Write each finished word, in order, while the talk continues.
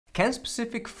Can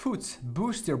specific foods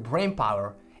boost your brain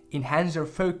power, enhance your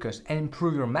focus, and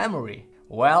improve your memory?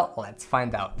 Well, let's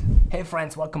find out. Hey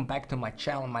friends, welcome back to my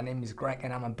channel. My name is Greg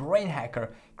and I'm a brain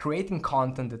hacker creating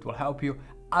content that will help you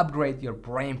upgrade your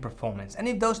brain performance. And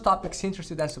if those topics interest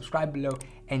you, then subscribe below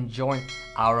and join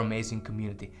our amazing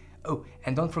community. Oh,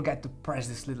 and don't forget to press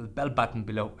this little bell button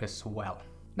below as well.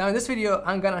 Now in this video,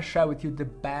 I'm gonna share with you the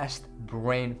best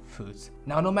brain foods.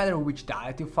 Now no matter which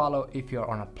diet you follow, if you're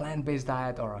on a plant-based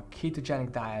diet or a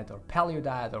ketogenic diet or paleo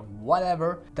diet or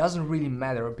whatever, doesn't really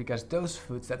matter because those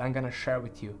foods that I'm gonna share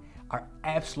with you are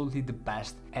absolutely the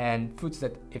best and foods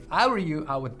that if I were you,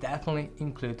 I would definitely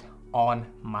include on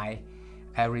my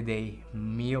everyday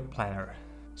meal planner.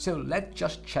 So let's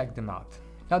just check them out.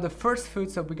 Now the first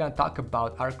foods that we're gonna talk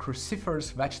about are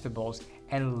cruciferous vegetables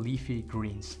and leafy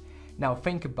greens. Now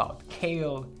think about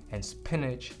kale and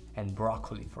spinach and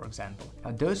broccoli, for example.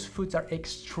 Now those foods are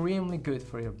extremely good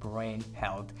for your brain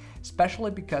health,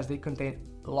 especially because they contain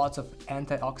lots of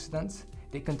antioxidants,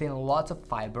 they contain lots of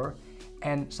fiber,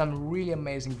 and some really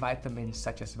amazing vitamins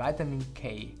such as vitamin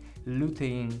K,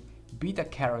 lutein,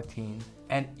 beta-carotene,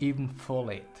 and even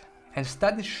folate. And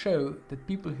studies show that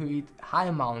people who eat high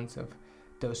amounts of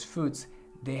those foods,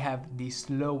 they have the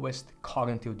slowest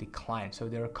cognitive decline. So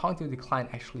their cognitive decline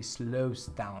actually slows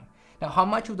down. Now, how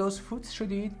much of those foods should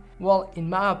you eat? Well, in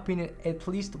my opinion, at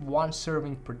least one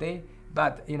serving per day.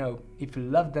 But if you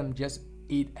love them, just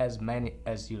eat as many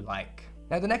as you like.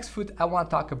 Now, the next food I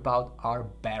want to talk about are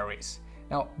berries.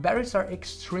 Now, berries are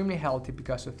extremely healthy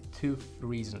because of two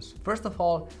reasons. First of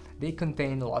all, they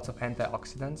contain lots of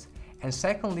antioxidants. And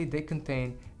secondly, they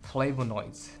contain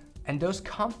flavonoids. And those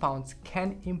compounds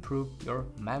can improve your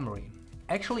memory.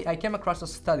 Actually, I came across a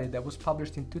study that was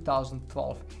published in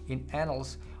 2012 in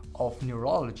Annals of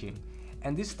Neurology.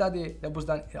 And this study that was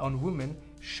done on women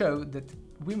showed that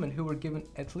women who were given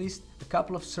at least a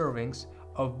couple of servings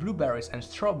of blueberries and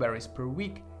strawberries per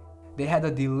week, they had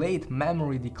a delayed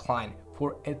memory decline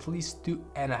for at least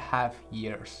 2.5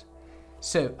 years.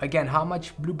 So again, how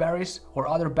much blueberries or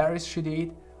other berries should you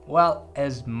eat? Well,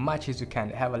 as much as you can.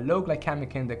 They have a low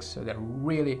glycemic index, so they're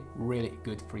really, really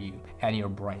good for you and your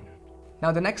brain.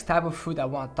 Now, the next type of food I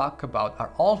want to talk about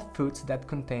are all foods that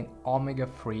contain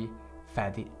omega-3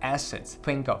 fatty acids.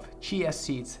 Think of chia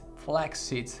seeds, flax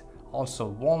seeds, also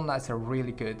walnuts are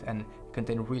really good and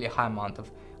contain a really high amount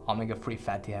of omega-3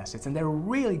 fatty acids. And they're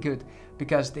really good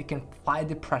because they can fight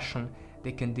depression,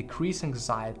 they can decrease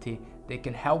anxiety, they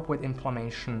can help with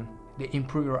inflammation, they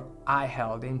improve your eye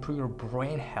health, they improve your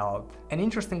brain health, and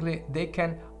interestingly, they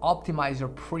can optimize your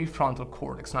prefrontal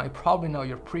cortex. Now, you probably know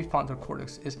your prefrontal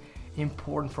cortex is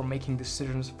important for making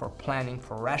decisions, for planning,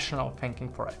 for rational thinking,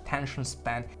 for attention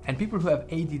span, and people who have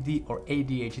ADD or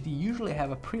ADHD usually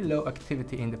have a pretty low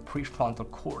activity in the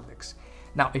prefrontal cortex.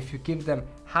 Now, if you give them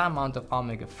high amount of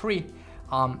omega-3,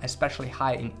 especially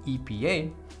high in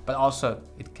EPA, but also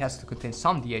it has to contain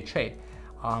some DHA,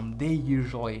 they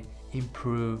usually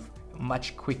improve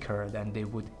much quicker than they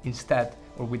would instead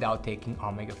or without taking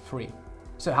omega-3.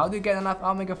 So how do you get enough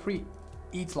omega-3?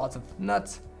 Eat lots of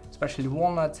nuts, especially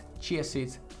walnuts, chia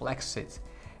seeds, flax seeds.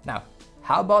 Now,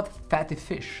 how about fatty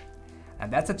fish?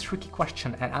 And that's a tricky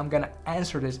question and I'm gonna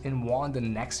answer this in one of the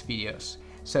next videos.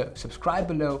 So subscribe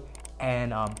below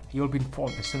and you'll be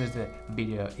informed as soon as the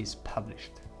video is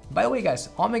published. By the way guys,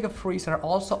 omega-3s are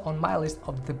also on my list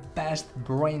of the best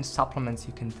brain supplements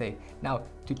you can take. Now,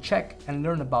 to check and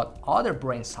learn about other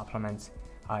brain supplements,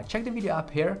 check the video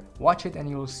up here, watch it and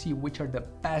you will see which are the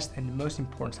best and most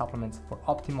important supplements for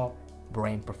optimal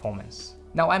brain performance.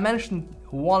 Now, I mentioned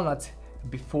walnuts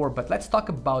before, but let's talk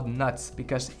about nuts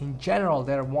because in general,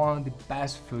 they're one of the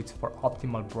best foods for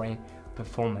optimal brain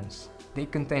performance. They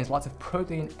contain lots of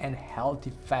protein and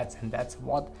healthy fats, and that's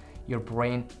what your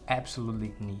brain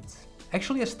absolutely needs.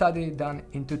 Actually, a study done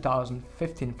in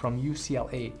 2015 from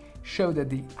UCLA showed that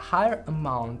the higher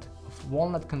amount of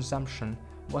walnut consumption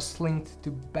was linked to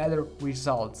better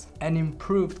results and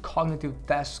improved cognitive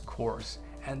test scores.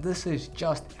 And this is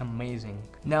just amazing.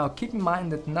 Now, keep in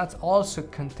mind that nuts also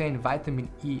contain vitamin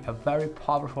E, a very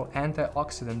powerful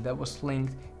antioxidant that was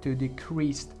linked to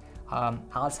decreased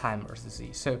Alzheimer's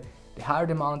disease. So the higher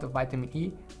the amount of vitamin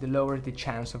E, the lower the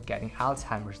chance of getting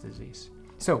Alzheimer's disease.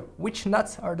 So which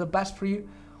nuts are the best for you?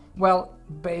 Well,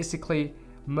 basically,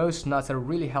 most nuts are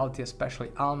really healthy,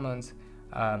 especially almonds,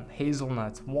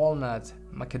 hazelnuts, walnuts,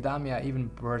 macadamia, even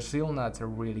Brazil nuts are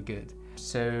really good.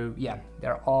 So yeah,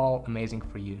 they're all amazing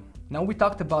for you. Now, we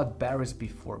talked about berries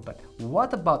before, but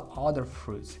what about other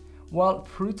fruits? Well,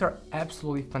 fruits are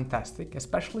absolutely fantastic,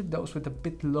 especially those with a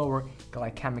bit lower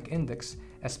glycemic index,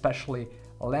 especially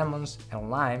lemons and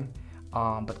lime,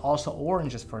 but also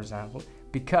oranges, for example.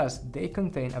 because they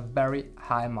contain a very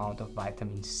high amount of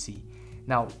vitamin C.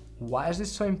 Now, why is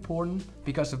this so important?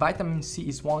 Because vitamin C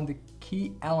is one of the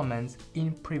key elements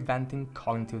in preventing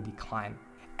cognitive decline,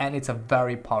 and it's a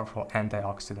very powerful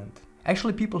antioxidant.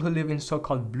 Actually, people who live in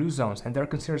so-called blue zones, and they're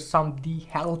considered some of the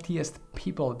healthiest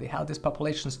people, the healthiest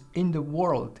populations in the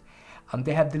world,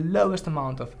 they have the lowest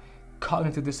amount of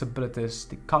cognitive disabilities,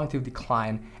 the cognitive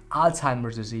decline,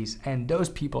 Alzheimer's disease, and those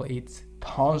people eat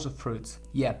tons of fruits.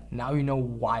 Yeah, now you know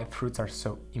why fruits are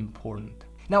so important.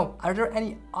 Now, are there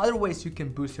any other ways you can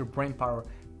boost your brain power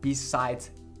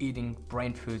besides eating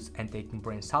brain foods and taking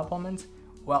brain supplements?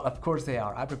 Well, of course they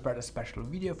are. I prepared a special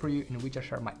video for you in which I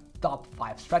share my top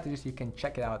 5 strategies. You can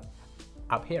check it out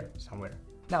up here somewhere.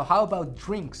 Now, how about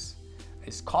drinks?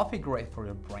 Is coffee great for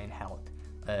your brain health?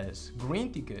 Is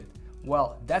green tea good?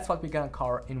 Well, that's what we're gonna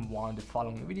cover in one of the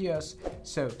following videos.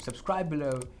 So subscribe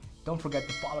below. Don't forget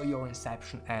to follow your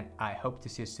inception, and I hope to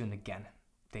see you soon again.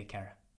 Take care.